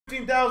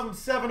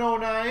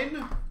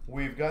15,709.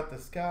 We've got the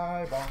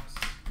Skybox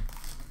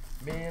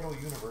Mano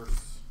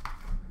Universe.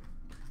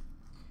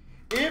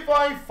 If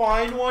I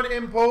find one,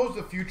 Impose,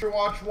 the Future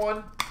Watch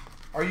one,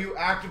 are you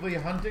actively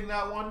hunting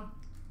that one?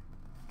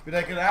 But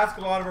I could ask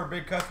a lot of our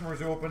big customers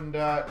who opened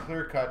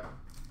Clear Cut,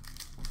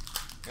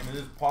 and it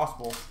is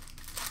possible,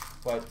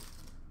 but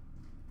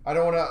I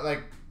don't want to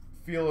like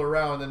feel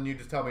around and you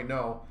just tell me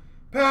no.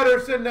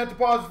 Patterson, net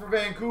deposit for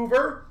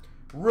Vancouver.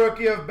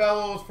 Rookie of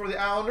Bellows for the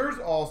Islanders.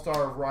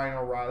 All-Star of Ryan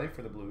O'Reilly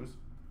for the Blues.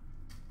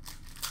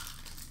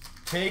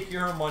 Take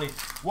your money.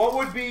 What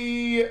would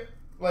be,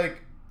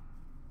 like,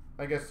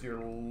 I guess your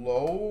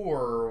low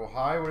or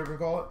high, whatever you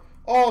call it.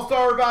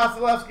 All-Star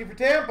Vasilevsky for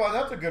Tampa.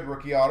 That's a good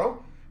rookie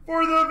auto.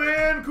 For the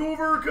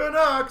Vancouver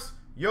Canucks,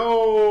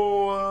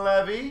 Yo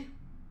Levy.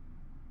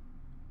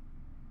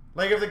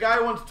 Like, if the guy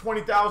wants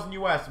 20,000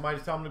 US, am I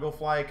just tell him to go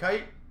fly a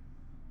kite?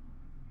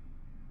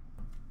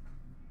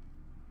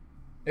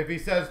 If he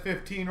says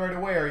 15 right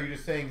away, are you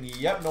just saying,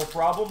 yep, no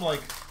problem? Like,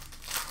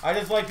 I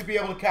just like to be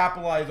able to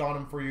capitalize on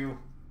him for you.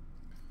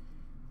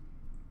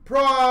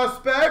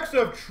 Prospects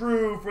of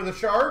True for the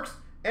Sharks.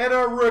 And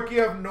a rookie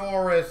of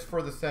Norris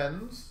for the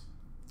Sens.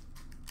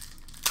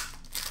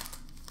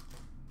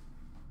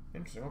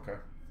 Interesting, okay.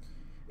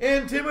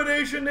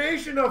 Intimidation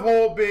Nation of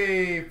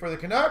Holtby for the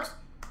Canucks.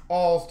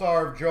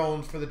 All-Star of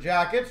Jones for the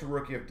Jackets.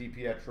 Rookie of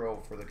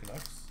DiPietro for the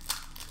Canucks.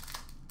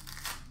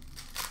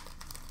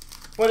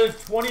 But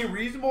is 20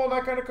 reasonable on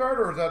that kind of card,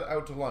 or is that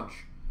out to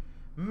lunch?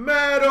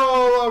 Medal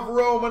of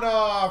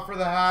Romanov for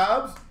the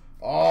Habs.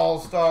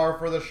 All-Star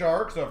for the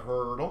Sharks of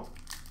Hurdle.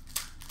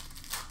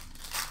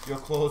 You'll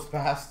close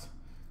fast.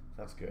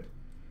 That's good.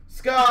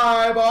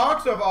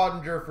 Skybox of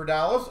Ottinger for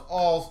Dallas.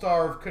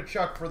 All-Star of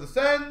Kachuk for the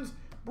Sens.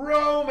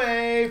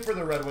 Brome for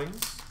the Red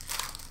Wings.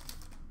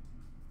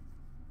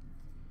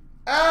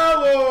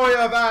 Alloy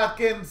of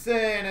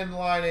Atkinson and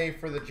Line A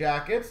for the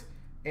Jackets.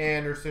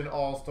 Anderson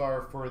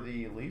All-Star for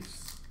the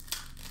Leafs.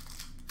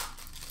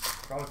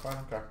 Probably fine,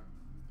 okay.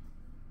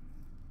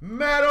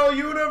 Metal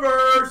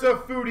Universe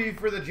of Foodie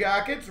for the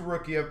Jackets.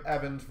 Rookie of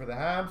Evans for the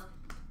Habs.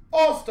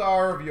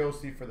 All-Star of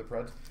Yossi for the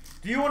Preds.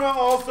 Do you want to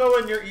also,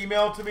 in your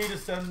email to me, to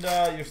send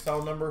your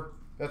cell number?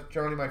 That's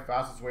generally my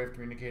fastest way of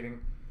communicating.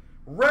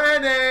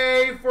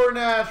 Rene for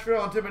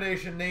Nashville.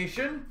 Intimidation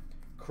Nation.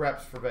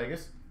 Krebs for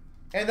Vegas.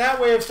 And that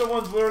way, if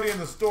someone's literally in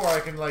the store, I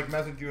can, like,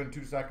 message you in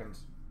 2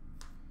 seconds.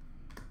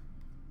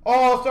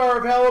 All-Star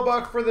of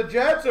Hellebuck for the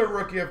Jets, a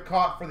rookie of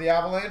Cott for the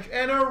Avalanche,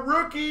 and a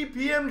rookie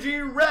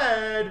PMG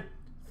Red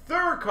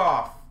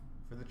Thurkoff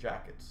for the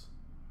Jackets.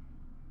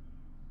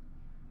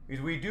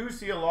 Because we do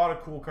see a lot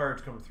of cool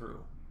cards come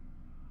through.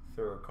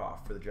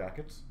 Thurkoff for the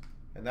Jackets.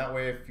 And that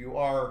way, if you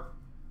are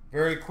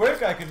very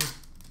quick, I can...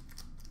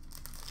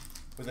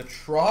 With a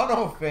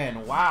Toronto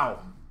fan,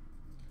 wow.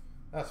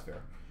 That's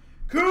fair.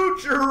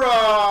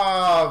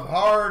 Kucherov,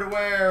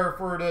 hardware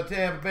for the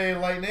Tampa Bay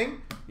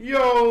Lightning.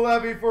 Yo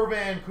Levy for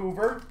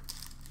Vancouver.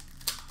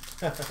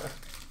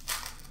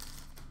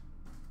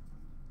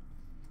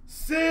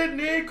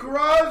 Sidney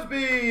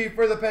Crosby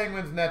for the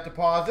Penguins net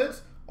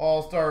deposits.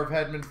 All-Star of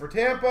Hedman for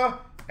Tampa.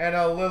 And a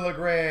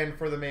Liljegren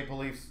for the Maple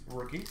Leafs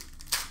rookie.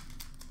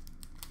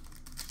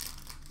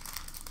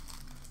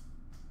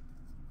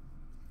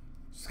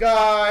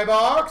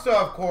 Skybox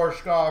of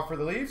Korshkov for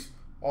the Leafs.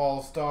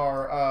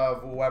 All-Star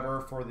of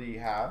Weber for the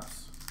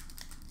Habs.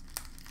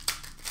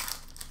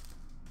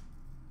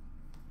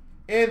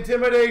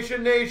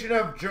 Intimidation Nation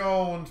of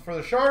Jones for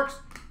the Sharks.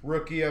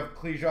 Rookie of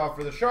Klejov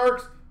for the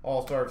Sharks.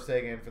 All-Star of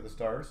Sagan for the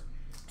Stars.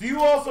 Do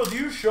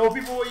you show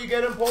people what you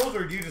get in polls,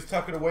 or do you just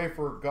tuck it away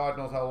for God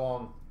knows how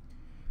long?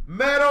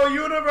 Metal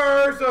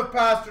Universe of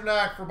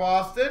Pasternak for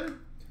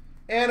Boston.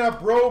 And a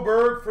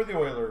Broberg for the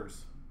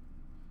Oilers.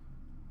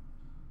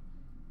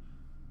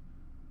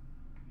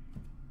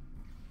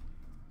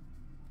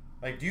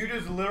 Like, do you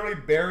just literally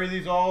bury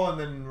these all and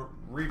then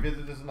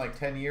revisit this in like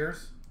 10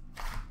 years?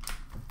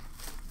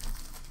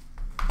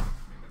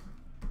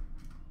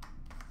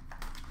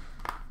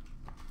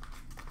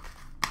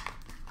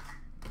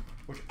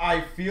 Which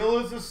I feel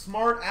is a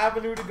smart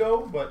avenue to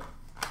go, but...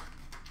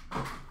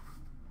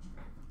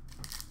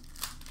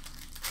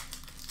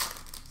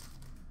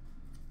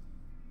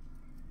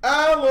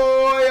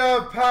 Alloy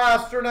of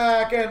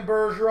Pasternak and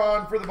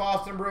Bergeron for the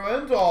Boston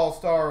Bruins.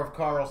 All-Star of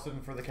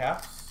Carlson for the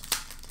Caps.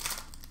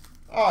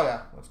 Oh,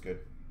 yeah, that's good.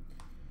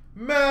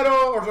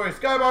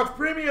 Skybox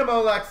Premium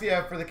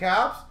Alexiev for the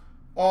Caps.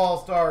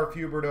 All-Star of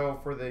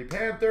Huberdeau for the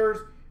Panthers.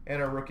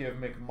 And a rookie of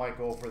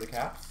McMichael for the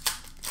Caps.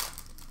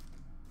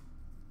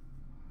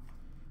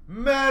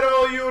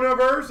 Metal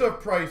Universe of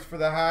Price for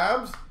the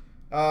Habs.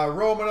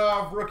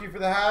 Romanov, rookie for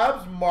the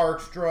Habs.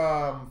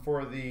 Markstrom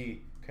for the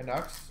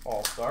Canucks.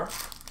 All-Star.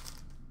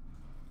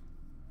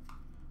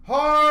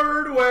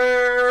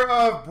 Hardware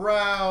of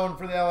Brown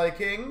for the LA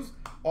Kings.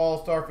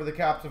 All-Star for the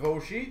Caps of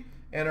Oshie.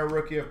 And a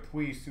rookie of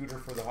Suter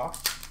for the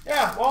Hawks.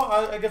 Yeah,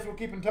 well, I guess we'll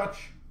keep in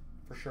touch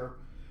for sure.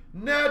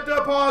 Net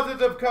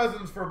deposits of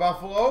Cousins for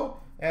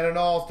Buffalo. And an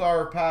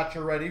All-Star of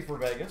Pacioretty for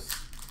Vegas.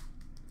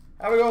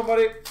 Have a good one,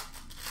 buddy.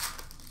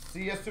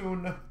 See you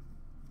soon.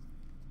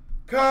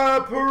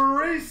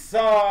 Kaprizov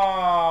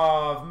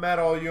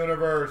Metal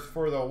Universe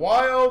for the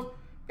Wild.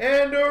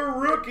 And a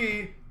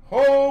rookie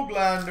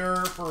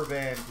Höglander for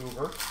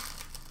Vancouver.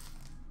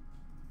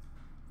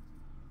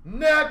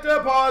 Net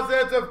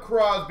deposits of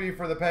Crosby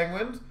for the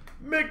Penguins.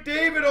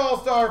 McDavid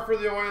All-Star for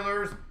the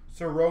Oilers.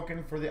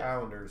 Sorokin for the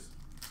Islanders.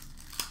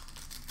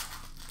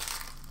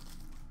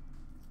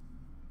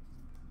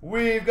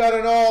 We've got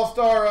an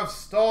All-Star of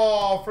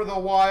Stahl for the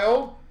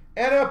Wild.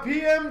 And a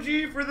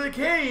PMG for the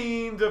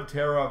Canes of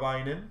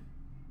Teravainen.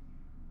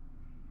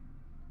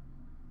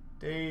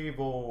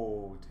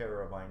 Davo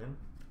Teravainen.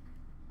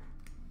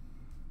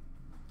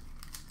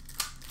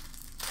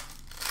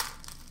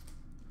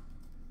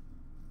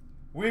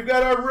 We've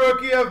got a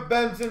rookie of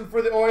Benson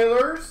for the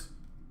Oilers.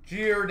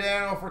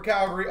 Giordano for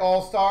Calgary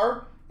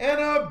All-Star. And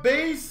a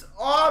base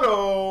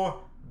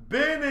auto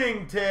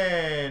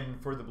Binnington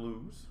for the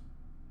Blues.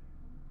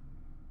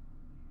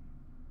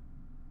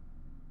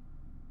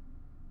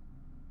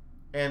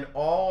 And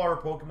all our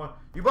Pokemon.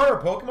 You bought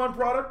our Pokemon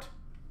product?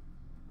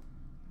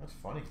 That's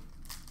funny.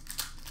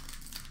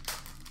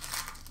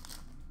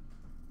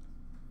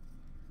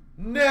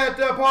 Net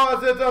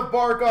deposits of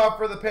Barkov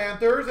for the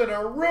Panthers and a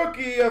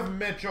rookie of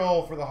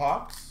Mitchell for the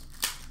Hawks.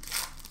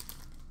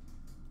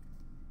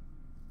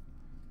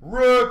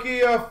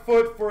 Rookie of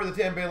Foot for the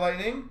Tampa Bay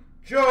Lightning.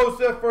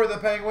 Joseph for the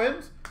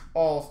Penguins.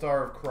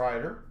 All-Star of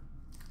Kreider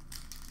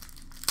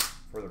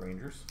for the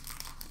Rangers.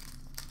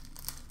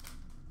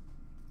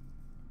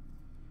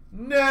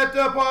 Net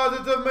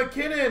deposits of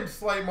McKinnon.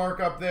 Slight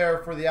markup there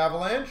for the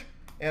Avalanche.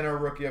 And a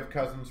rookie of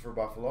Cousins for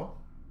Buffalo.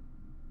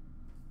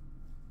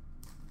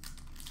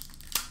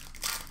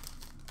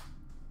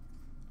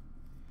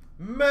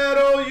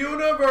 Metal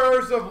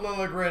Universe of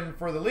Liljegren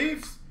for the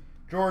Leafs.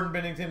 Jordan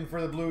Binnington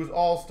for the Blues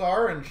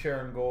All-Star. And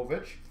Sharon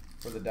Govich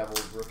for the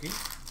Devils rookie.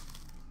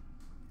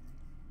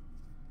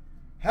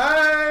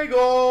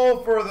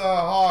 Hagel for the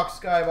Hawks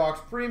Skybox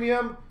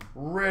Premium.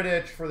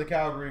 Rittich for the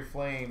Calgary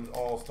Flames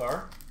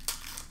All-Star.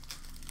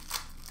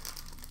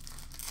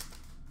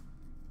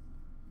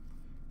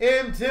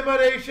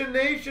 Intimidation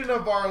Nation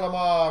of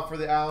Varlamov for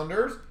the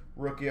Islanders.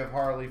 Rookie of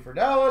Harley for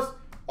Dallas.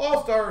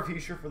 All-Star of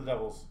Heischer for the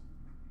Devils.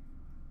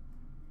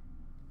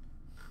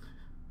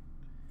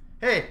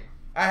 Hey,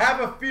 I have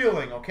a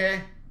feeling,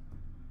 okay?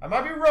 I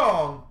might be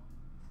wrong.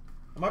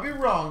 But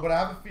I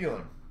have a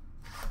feeling.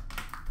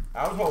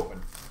 I was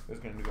hoping it was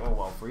going to go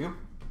well for you.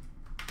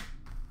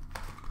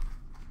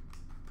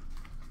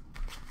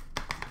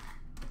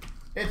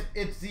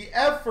 It's the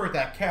effort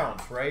that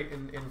counts, right?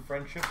 In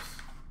friendships.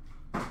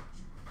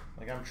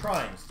 Like, I'm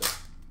trying still.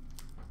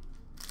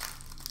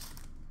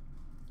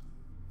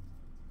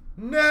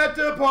 Net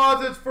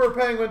deposits for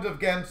Penguins of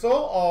Gensel.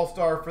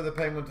 All-Star for the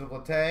Penguins of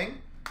Letang.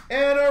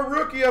 And a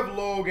rookie of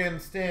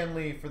Logan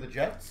Stanley for the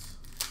Jets.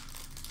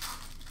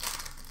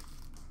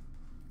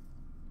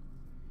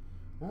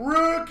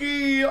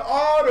 Rookie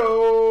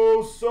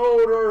auto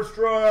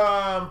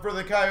Soderstrom for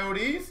the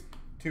Coyotes.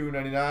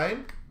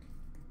 $2.99.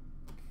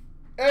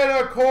 And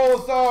a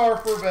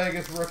Kolesar for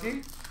Vegas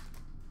rookie.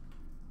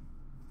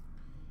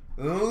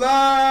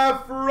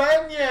 Lafreniere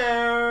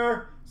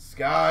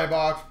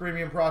Skybox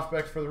Premium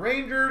Prospects for the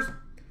Rangers.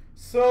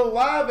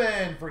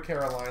 Slavin for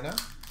Carolina.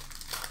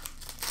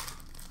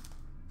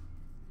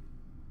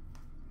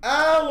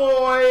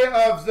 Alloy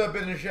of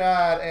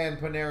Zibanejad and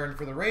Panarin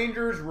for the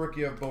Rangers.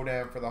 Rookie of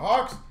Bodin for the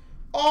Hawks.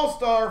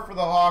 All-Star for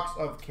the Hawks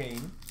of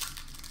Kane.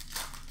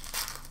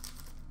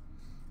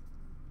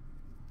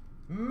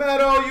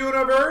 Metal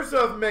Universe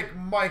of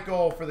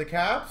McMichael for the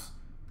Caps.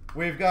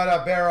 We've got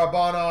a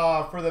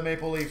Barabanov for the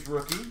Maple Leafs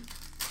rookie.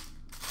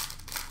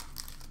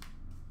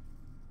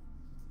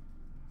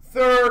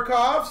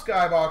 Thurkov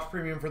Skybox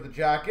Premium for the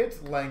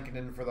Jackets.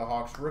 Lankinen for the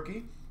Hawks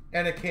rookie.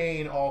 And a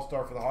Kane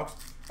All-Star for the Hawks.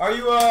 Are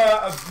you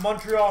a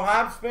Montreal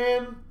Habs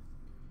fan?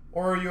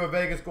 Or are you a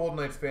Vegas Golden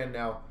Knights fan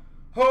now?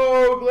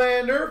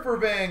 Höglander for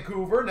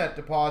Vancouver. Net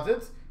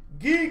deposits.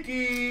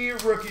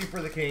 Geeky rookie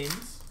for the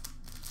Canes.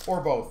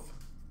 Or both.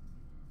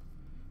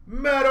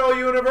 Metal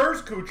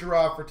Universe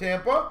Kucherov for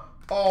Tampa.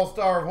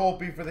 All-Star of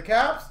Holtby for the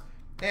Caps.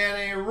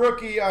 And a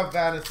rookie of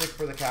Vanisic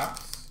for the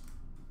Caps.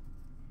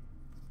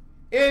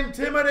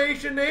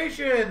 Intimidation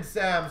Nation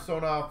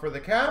Samsonov for the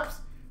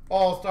Caps.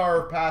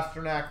 All-Star of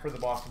Pasternak for the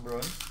Boston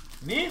Bruins.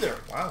 Neither.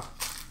 Wow.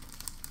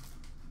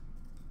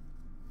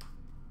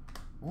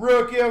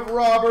 Rookie of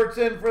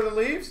Robertson for the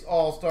Leafs.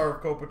 All-Star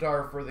of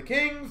Kopitar for the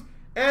Kings.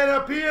 And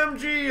a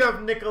PMG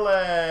of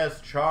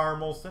Nicholas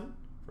Charmelson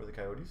for the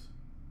Coyotes.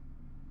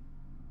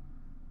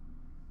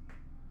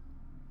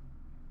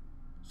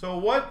 So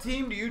what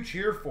team do you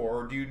cheer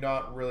for, or do you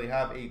not really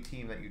have a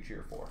team that you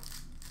cheer for?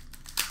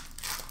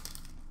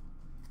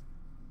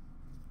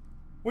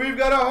 We've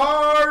got a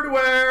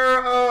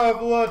hardware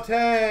of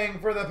Letang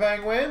for the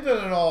Penguins and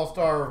an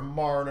All-Star of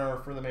Marner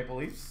for the Maple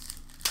Leafs.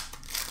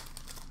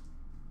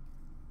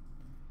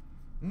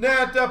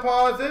 Net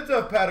deposits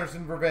of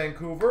Patterson for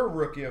Vancouver.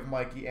 Rookie of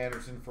Mikey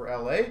Anderson for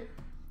LA.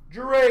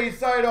 Dre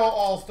Seidel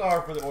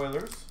All-Star for the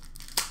Oilers.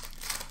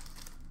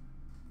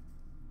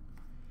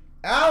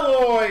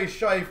 Alloy,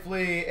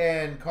 Scheifele,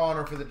 and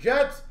Connor for the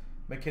Jets.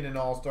 McKinnon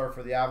All-Star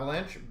for the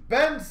Avalanche.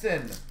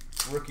 Benson,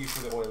 rookie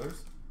for the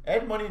Oilers.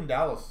 Ed Money in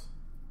Dallas.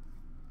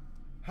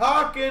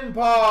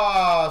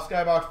 Hakanpää,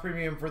 Skybox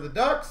Premium for the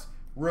Ducks.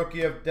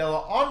 Rookie of Della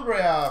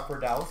Andrea for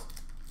Dallas.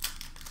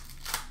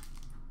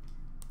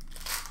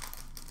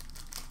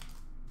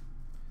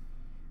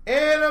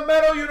 And a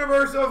Metal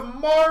Universe of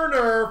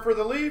Marner for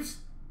the Leafs.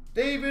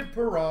 David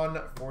Perron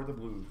for the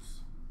Blues.